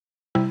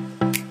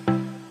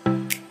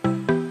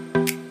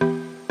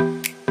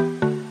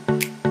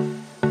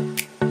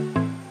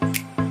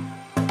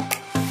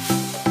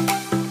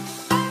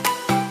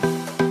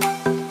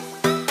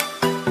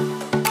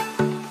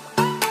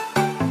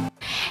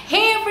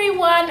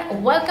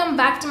everyone, welcome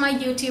back to my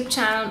YouTube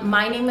channel.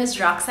 My name is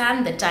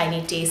Roxanne, the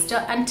Tiny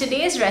Taster, and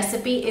today's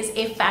recipe is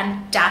a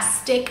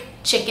fantastic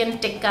chicken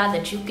tikka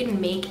that you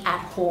can make at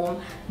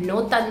home.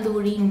 No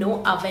tandoori,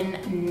 no oven,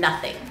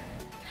 nothing.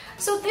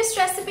 So this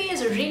recipe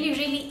is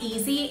really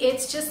easy.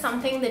 It's just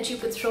something that you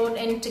could throw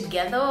in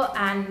together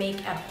and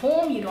make at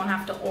home. You don't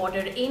have to order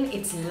it in.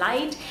 It's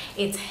light,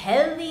 it's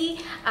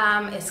healthy,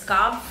 it's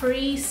carb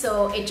free,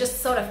 so it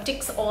just sort of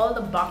ticks all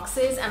the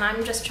boxes, and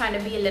I'm just trying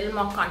to be a little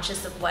more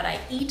conscious of what I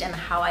eat and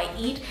how I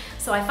eat.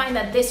 So I find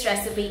that this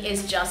recipe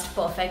is just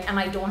perfect and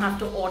I don't have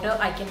to order.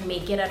 I can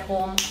make it at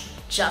home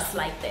just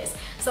like this.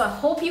 So I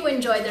hope you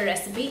enjoy the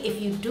recipe.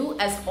 If you do,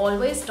 as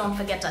always, don't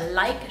forget to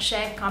like,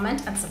 share,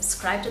 comment and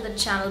subscribe to the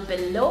channel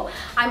below.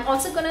 I'm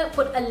also going to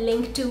put a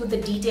link to the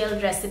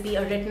detailed recipe,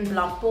 a written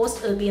blog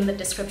post. It'll be in the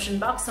description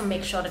box, so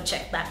make sure to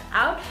check that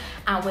out.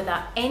 And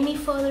without any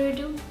further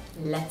ado,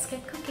 let's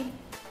get cooking.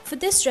 For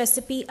this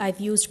recipe, I've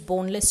used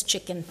boneless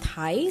chicken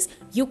thighs.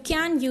 You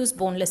can use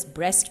boneless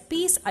breast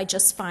piece. I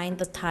just find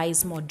the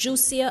thighs more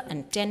juicier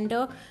and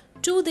tender.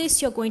 To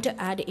this, you're going to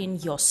add in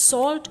your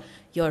salt,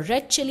 your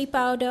red chili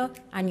powder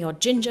and your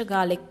ginger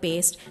garlic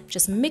paste.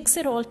 Just mix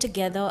it all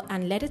together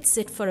and let it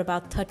sit for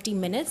about 30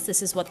 minutes.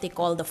 This is what they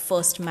call the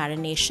first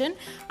marination.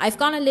 I've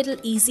gone a little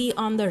easy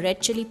on the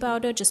red chili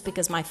powder just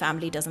because my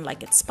family doesn't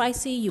like it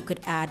spicy. You could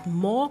add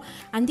more,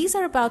 and these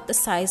are about the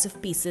size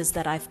of pieces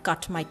that I've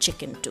cut my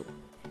chicken to.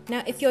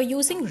 Now, if you're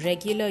using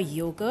regular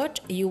yogurt,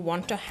 you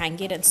want to hang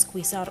it and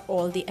squeeze out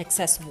all the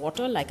excess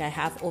water like I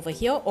have over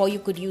here, or you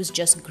could use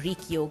just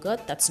Greek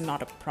yogurt. That's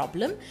not a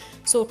problem.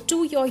 So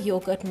to your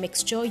yogurt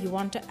mixture, you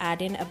want to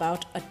add in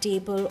about a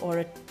table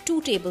or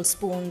 2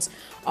 tablespoons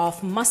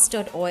of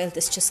mustard oil.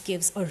 This just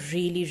gives a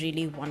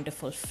really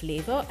wonderful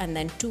flavor. And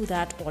then to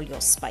that, all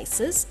your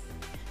spices.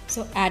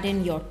 So add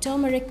in your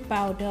turmeric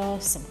powder,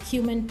 some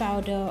cumin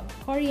powder,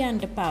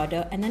 coriander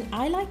powder, and then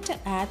I like to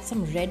add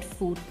some red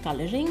food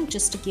coloring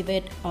just to give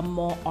it a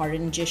more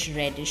orangish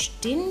reddish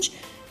tinge.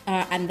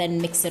 And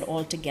then mix it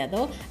all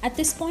together. At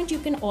this point, you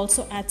can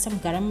also add some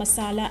garam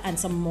masala and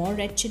some more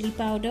red chili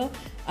powder,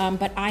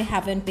 but I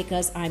haven't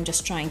because I'm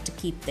just trying to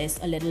keep this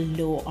a little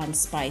low on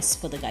spice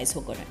for the guys who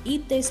are going to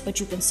eat this,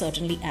 but you can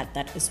certainly add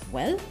that as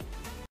well.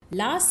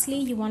 Lastly,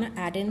 you want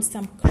to add in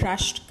some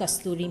crushed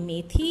kasturi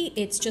methi.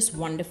 It's just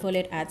wonderful.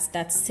 It adds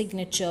that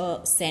signature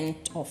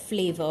scent or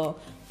flavor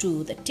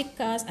to the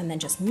tikkas, and then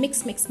just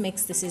mix.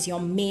 This is your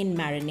main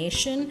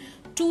marination.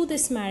 To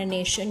this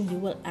marination, you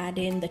will add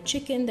in the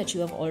chicken that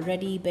you have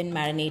already been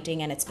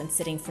marinating and it's been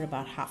sitting for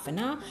about half an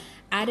hour.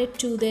 Add it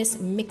to this,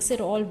 mix it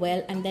all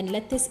well, and then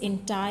let this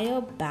entire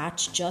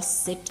batch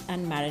just sit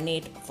and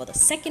marinate for the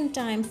second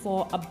time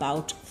for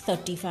about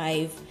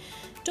 35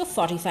 to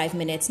 45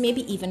 minutes,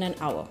 maybe even an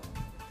hour.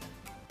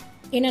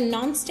 In a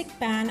non-stick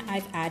pan,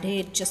 I've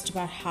added just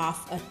about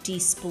half a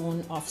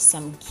teaspoon of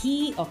some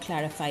ghee or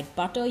clarified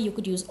butter. You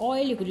could use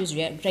oil, you could use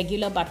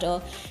regular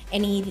butter,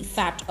 any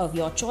fat of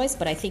your choice,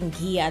 but I think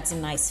ghee adds a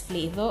nice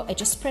flavor. I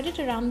just spread it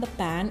around the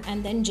pan,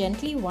 and then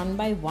gently one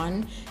by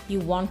one,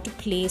 you want to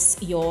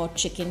place your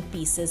chicken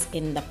pieces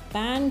in the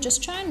pan.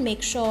 Just try and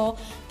make sure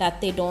that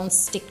they don't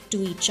stick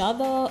to each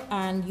other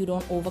and you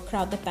don't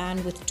overcrowd the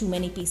pan with too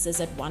many pieces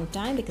at one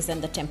time, because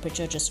then the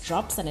temperature just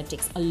drops and it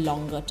takes a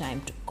longer time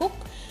to cook.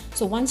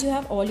 So once you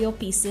have all your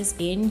pieces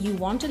in, you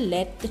want to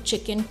let the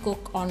chicken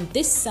cook on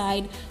this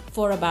side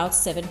for about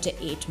 7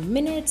 to 8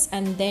 minutes,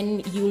 and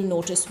then you'll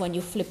notice when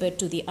you flip it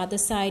to the other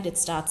side, it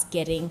starts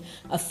getting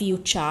a few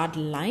charred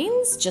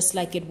lines just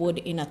like it would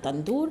in a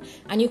tandoor,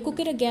 and you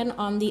cook it again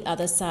on the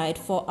other side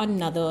for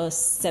another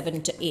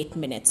 7 to 8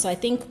 minutes. So I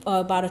think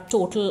about a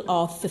total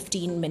of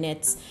 15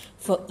 minutes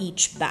for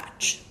each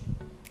batch.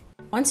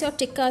 Once your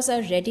tikkas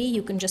are ready,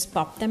 you can just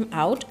pop them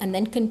out and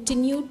then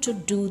continue to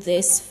do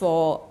this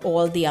for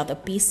all the other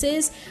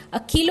pieces. A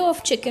kilo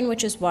of chicken,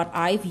 which is what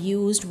I've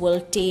used,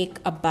 will take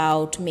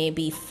about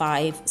maybe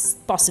 5,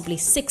 possibly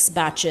 6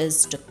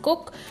 batches to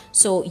cook.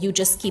 So you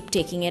just keep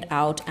taking it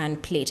out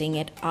and plating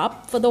it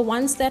up. For the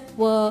ones that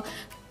were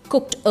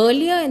cooked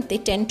earlier and they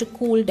tend to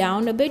cool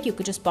down a bit, you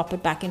could just pop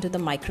it back into the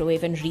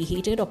microwave and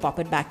reheat it, or pop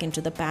it back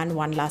into the pan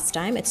one last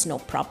time. It's no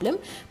problem.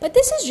 But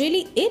this is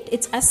really it.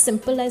 It's as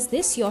simple as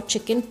this. Your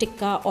chicken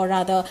tikka, or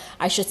rather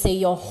I should say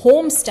your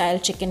home style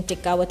chicken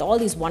tikka with all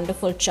these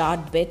wonderful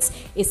charred bits,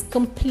 is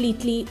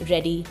completely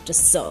ready to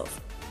serve.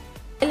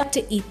 I like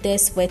to eat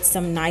this with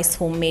some nice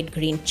homemade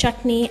green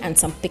chutney and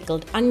some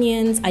pickled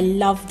onions. I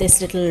love this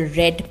little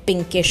red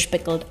pinkish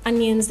pickled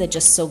onions. They're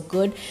just so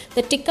good.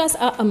 The tikkas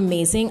are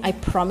amazing. I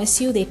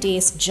promise you, they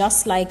taste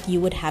just like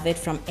you would have it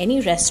from any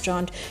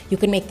restaurant. You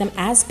can make them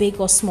as big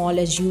or small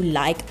as you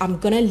like. I'm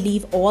gonna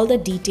leave all the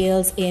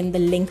details in the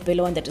link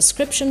below in the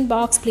description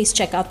box. Please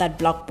check out that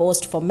blog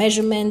post for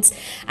measurements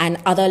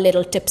and other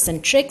little tips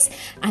and tricks.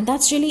 And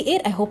that's really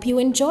it. I hope you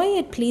enjoy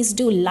it. Please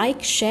do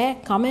like, share,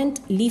 comment,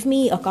 leave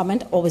me a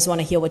comment. Always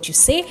want to hear what you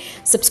say.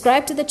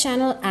 Subscribe to the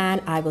channel,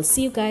 and I will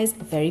see you guys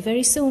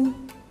very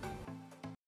soon.